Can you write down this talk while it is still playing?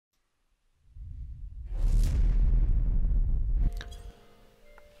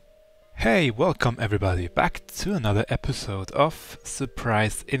Hey, welcome everybody back to another episode of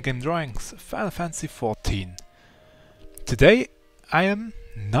Surprise InGame Drawings, Final Fantasy XIV. Today I am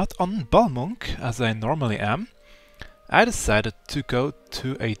not on Balmung as I normally am. I decided to go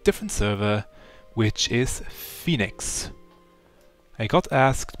to a different server, which is Phoenix. I got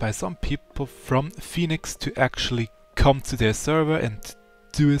asked by some people from Phoenix to actually come to their server and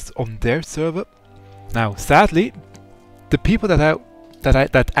do this on their server. Now, sadly, the people that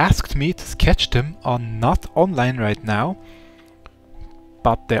asked me to sketch them are not online right now,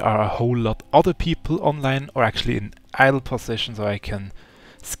 but there are a whole lot other people online or actually in idle position, so I can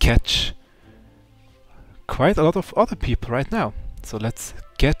sketch quite a lot of other people right now. So let's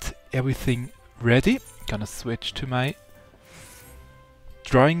get everything ready. Gonna switch to my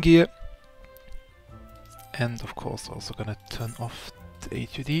drawing gear and of course also gonna turn off the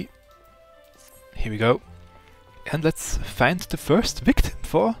HUD. Here we go. And let's find the first victim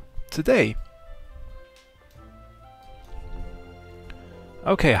for today.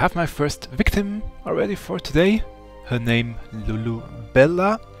 Okay, I have my first victim already for today. Her name Lulu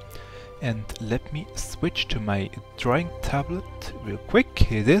Bella. And let me switch to my drawing tablet real quick.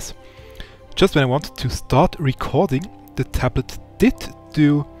 Here it is. Just when I wanted to start recording, the tablet did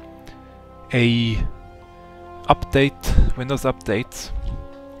do a update, Windows update.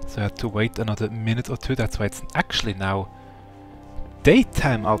 So I had to wait another minute or two. That's why it's actually now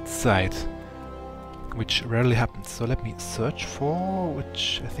daytime outside, which rarely happens. So let me search for,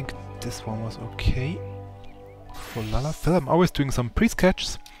 which I think this one was okay. For Lalafell, I'm always doing some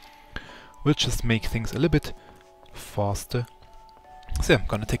pre-sketches, which just make things a little bit faster. So I'm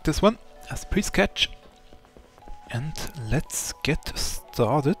gonna take this one as pre-sketch and let's get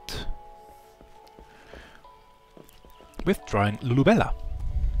started with drawing Lulu Bella.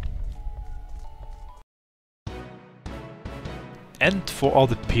 And for all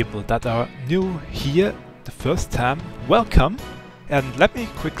the people that are new here the first time, welcome! And let me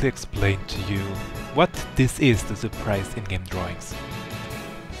quickly explain to you what this is, the Surprise InGame Drawings.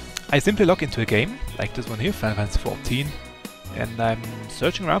 I simply log into a game, like this one here, Final Fantasy XIV, and I'm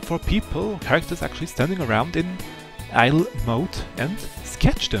searching around for people, characters actually standing around in idle mode and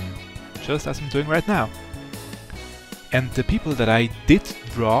sketch them, just as I'm doing right now. And the people that I did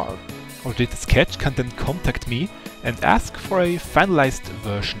draw or did sketch can then contact me and ask for a finalized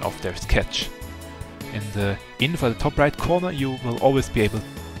version of their sketch. In the info at the top right corner you will always be able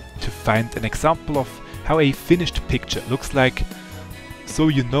to find an example of how a finished picture looks like, so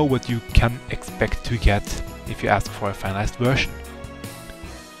you know what you can expect to get if you ask for a finalized version.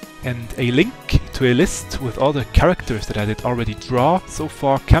 And a link to a list with all the characters that I did already draw so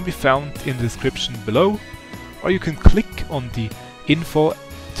far can be found in the description below, or you can click on the info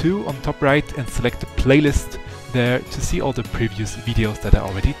too on top right and select the playlist there to see all the previous videos that I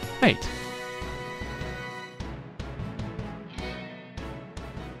already made.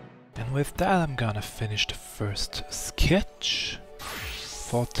 And with that I'm gonna finish the first sketch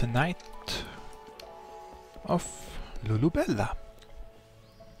for tonight of Lulu Bella.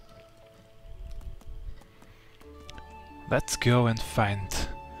 Let's go and find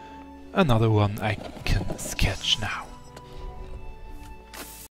another one I can sketch now.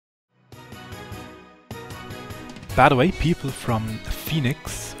 By the way, people from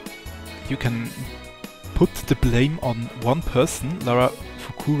Phoenix, you can put the blame on one person, Laura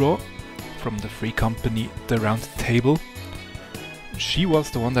Fukuro, from the free company The Round Table. She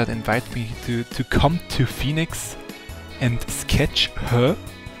was the one that invited me to come to Phoenix and sketch her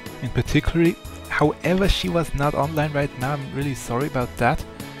in particular. However, she was not online right now. I'm really sorry about that.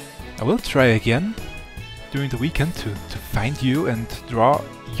 I will try again during the weekend to find you and draw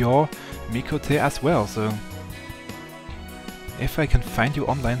your Mikote as well. So if I can find you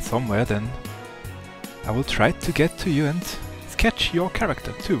online somewhere, then I will try to get to you and sketch your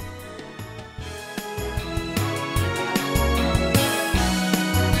character too.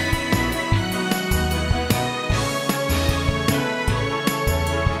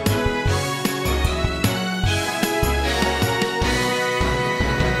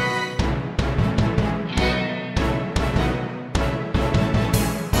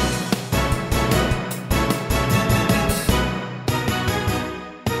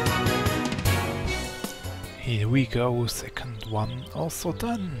 Here we go, second one also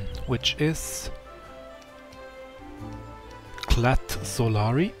done, which is Clad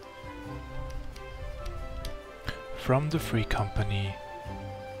Solari from the free company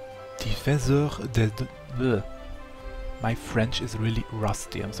Defenseur de... My French is really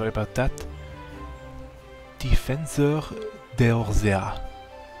rusty, I'm sorry about that. Defenseur d'Orzea.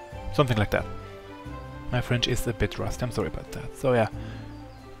 Something like that. My French is a bit rusty, I'm sorry about that. So yeah,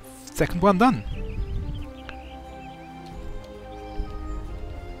 second one done.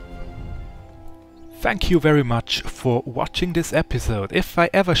 Thank you very much for watching this episode. If I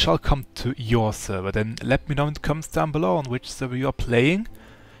ever shall come to your server, then let me know in the comments down below on which server you are playing,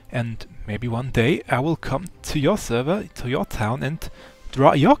 and maybe one day I will come to your server, to your town, and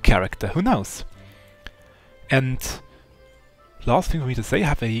draw your character, who knows? And last thing for me to say,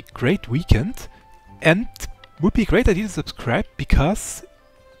 have a great weekend, and would be a great idea to subscribe, because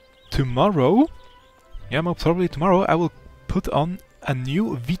tomorrow, yeah, most probably tomorrow, I will put on a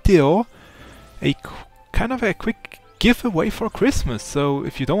new video, a kind of a quick giveaway for Christmas. So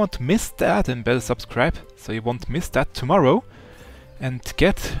if you don't want to miss that, then better subscribe so you won't miss that tomorrow and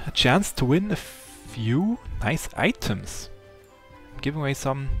get a chance to win a few nice items. I'm giving away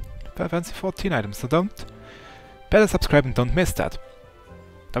some FFXIV items, so better subscribe and don't miss that.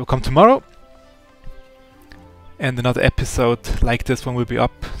 That will come tomorrow, and another episode like this one will be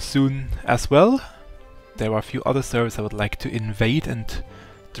up soon as well. There are a few other servers I would like to invade and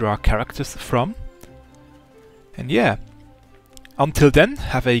draw characters from. And yeah, until then,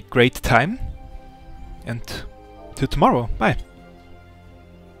 have a great time, and till tomorrow, bye.